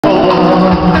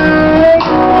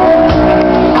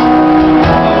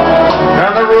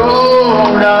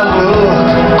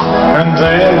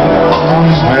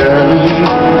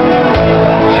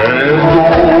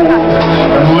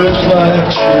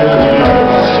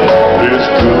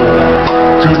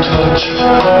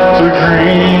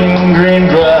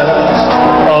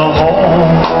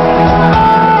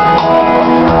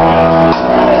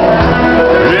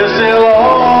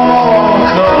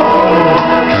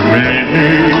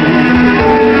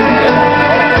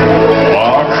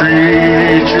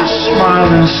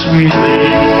sweetly.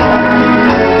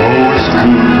 Oh, it's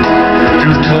good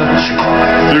to touch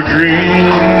the green,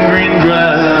 green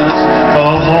grass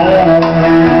of home.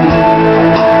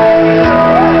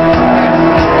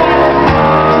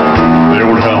 The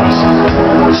old house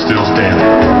is still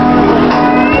standing,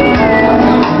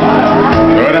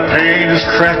 but the paint is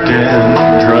cracked and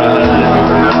dry.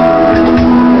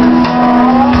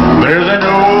 There's an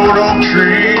old oak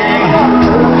tree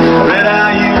that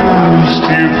I used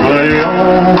to play on,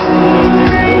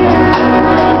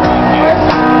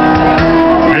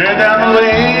 and down the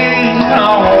lane I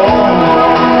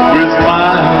walk with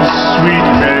my sweet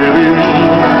Mary,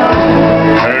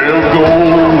 hair of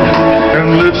gold and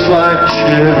lips like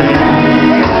cherry.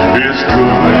 It's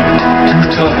good to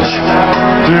touch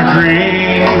the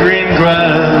green, green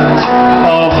grass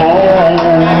of home.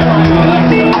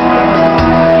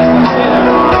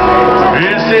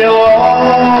 It's the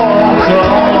all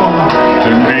come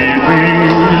to meet me.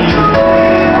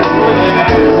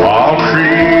 All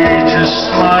creatures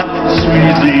smile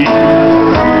sweetly.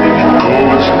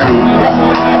 Oh, it's good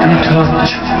to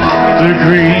touch the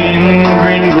green,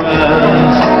 green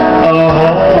grass of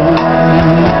home.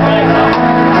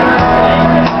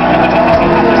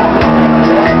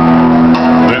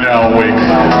 Then I'll wake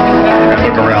and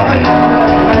look around me.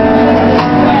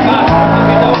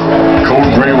 Cold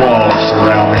gray walls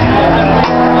surround me.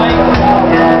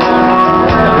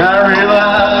 And I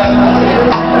realize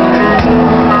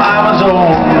I was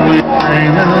only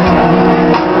dreaming.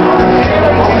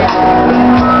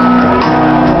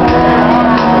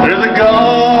 There's a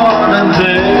garden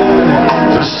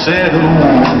there to settle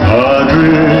her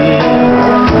dream.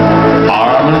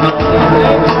 Arm in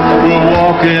arm, we'll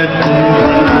walk it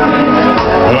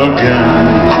again.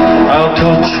 I'll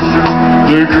touch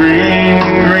the green,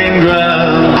 green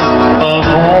grass of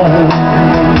home.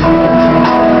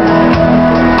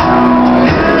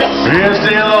 It's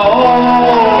still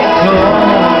all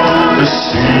come to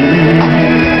see me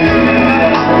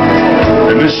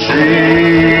in the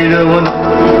shade of an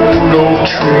old oak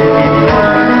tree.